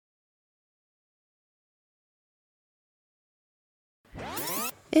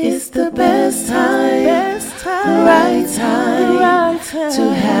It's the best time, right time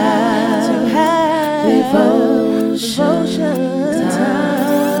to have devotion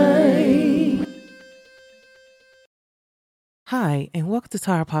time. Hi, and welcome to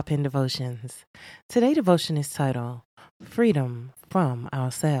Tara Pop-In Devotions. Today's devotion is titled, Freedom from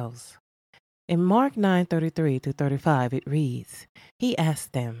Ourselves. In Mark 9:33-35, it reads, He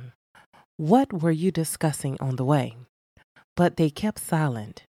asked them, What were you discussing on the way? But they kept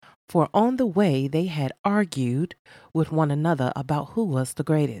silent, for on the way they had argued with one another about who was the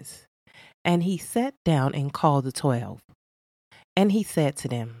greatest. And he sat down and called the 12. And he said to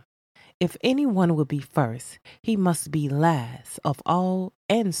them, If anyone will be first, he must be last of all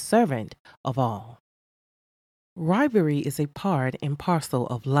and servant of all. Rivalry is a part and parcel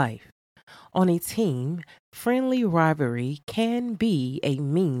of life. On a team, friendly rivalry can be a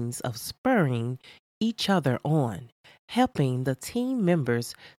means of spurring each other on, helping the team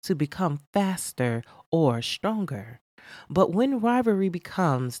members to become faster or stronger. But when rivalry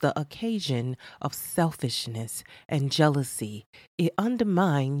becomes the occasion of selfishness and jealousy, it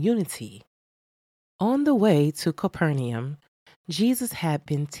undermines unity. On the way to Capernaum, Jesus had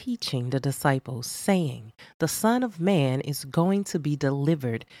been teaching the disciples, saying, The Son of Man is going to be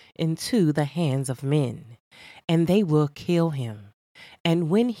delivered into the hands of men, and they will kill him. And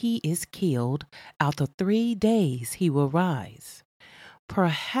when he is killed, after 3 days he will rise.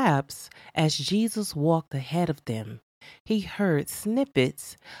 Perhaps as Jesus walked ahead of them, he heard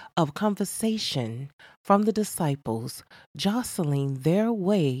snippets of conversation from the disciples jostling their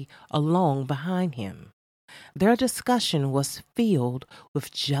way along behind him. Their discussion was filled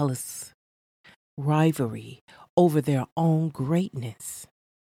with jealous rivalry over their own greatness.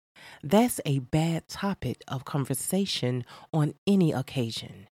 That's a bad topic of conversation on any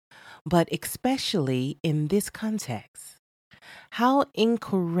occasion, but especially in this context. How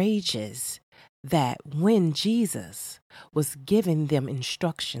encourages that when Jesus was giving them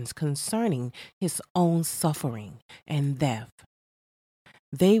instructions concerning his own suffering and death,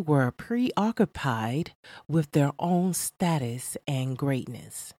 they were preoccupied with their own status and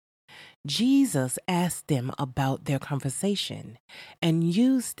greatness. Jesus asked them about their conversation and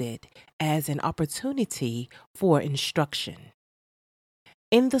used it as an opportunity for instruction.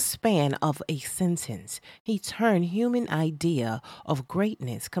 In the span of a sentence, he turned human idea of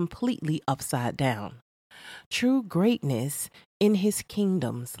greatness completely upside down. True greatness in his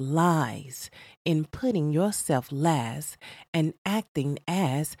kingdoms lies in putting yourself last and acting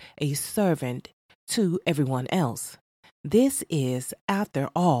as a servant to everyone else. This is, after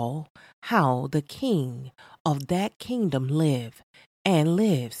all, how the king of that kingdom lived and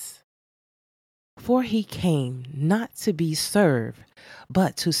lives. For he came not to be served,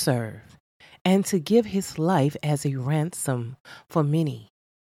 but to serve, and to give his life as a ransom for many.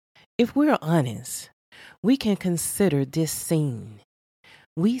 If we're honest, we can consider this scene.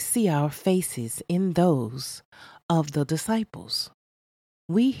 We see our faces in those of the disciples.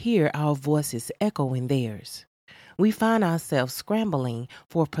 We hear our voices echoing theirs. We find ourselves scrambling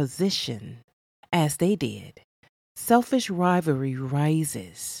for position as they did. Selfish rivalry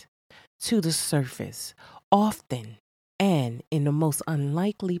rises to the surface, often and in the most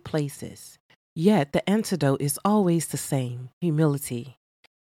unlikely places. Yet the antidote is always the same: humility.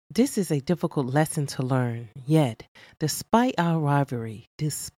 This is a difficult lesson to learn, yet, despite our rivalry,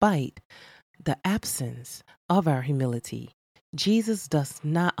 despite the absence of our humility, Jesus does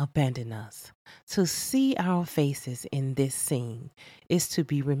not abandon us. To see our faces in this scene is to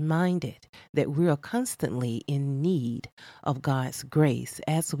be reminded that we are constantly in need of God's grace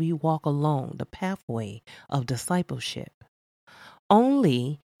as we walk along the pathway of discipleship.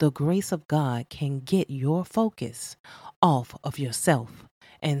 Only the grace of God can get your focus off of yourself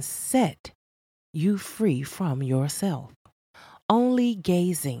and set you free from yourself. Only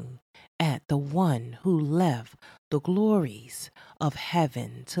gazing at the one who left the glories of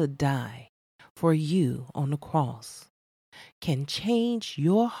heaven to die for you on the cross can change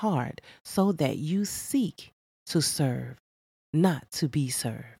your heart so that you seek to serve, not to be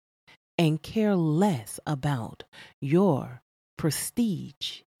served, and care less about your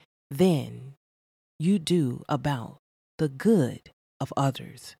prestige than you do about the good of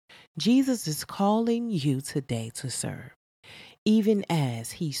others. Jesus is calling you today to serve, even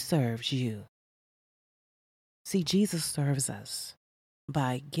as he serves you. See, Jesus serves us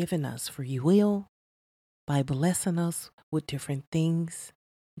by giving us free will, by blessing us with different things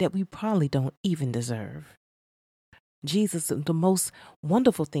that we probably don't even deserve. Jesus, the most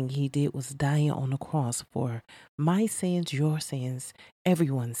wonderful thing he did was dying on the cross for my sins, your sins,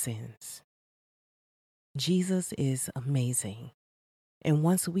 everyone's sins. Jesus is amazing. And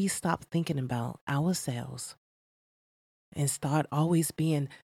once we stop thinking about ourselves and start always being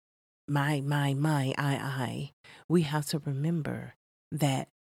my, I, we have to remember that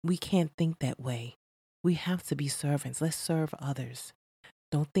we can't think that way. We have to be servants. Let's serve others.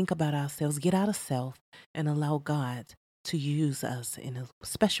 Don't think about ourselves. Get out of self and allow God to use us in a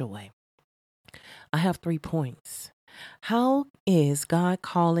special way. I have 3 points. How is God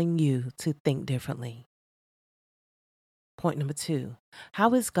calling you to think differently? Point number 2,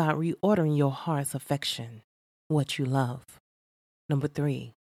 how is God reordering your heart's affection, what you love? Number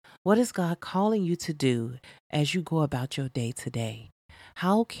 3, what is God calling you to do as you go about your day today?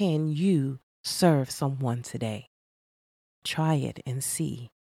 How can you serve someone today? Try it and see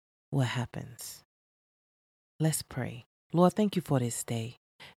what happens. Let's pray. Lord, thank you for this day.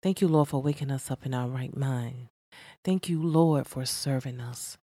 Thank you, Lord, for waking us up in our right mind. Thank you, Lord, for serving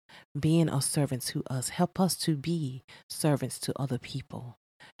us, being a servant to us. Help us to be servants to other people.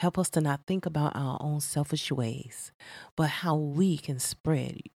 Help us to not think about our own selfish ways, but how we can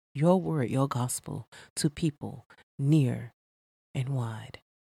spread your word, your gospel to people near and wide.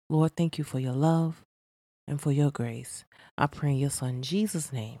 Lord, thank you for your love and for your grace. I pray in your son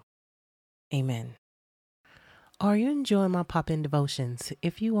Jesus' name. Amen. Are you enjoying my pop-in devotions?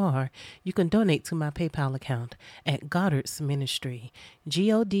 If you are, you can donate to my PayPal account at Goddard's Ministry,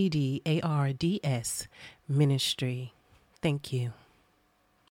 GODDARDS Ministry. Thank you.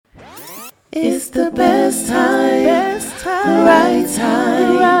 It's the best time, the right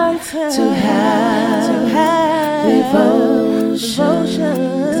time to have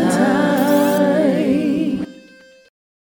devotion.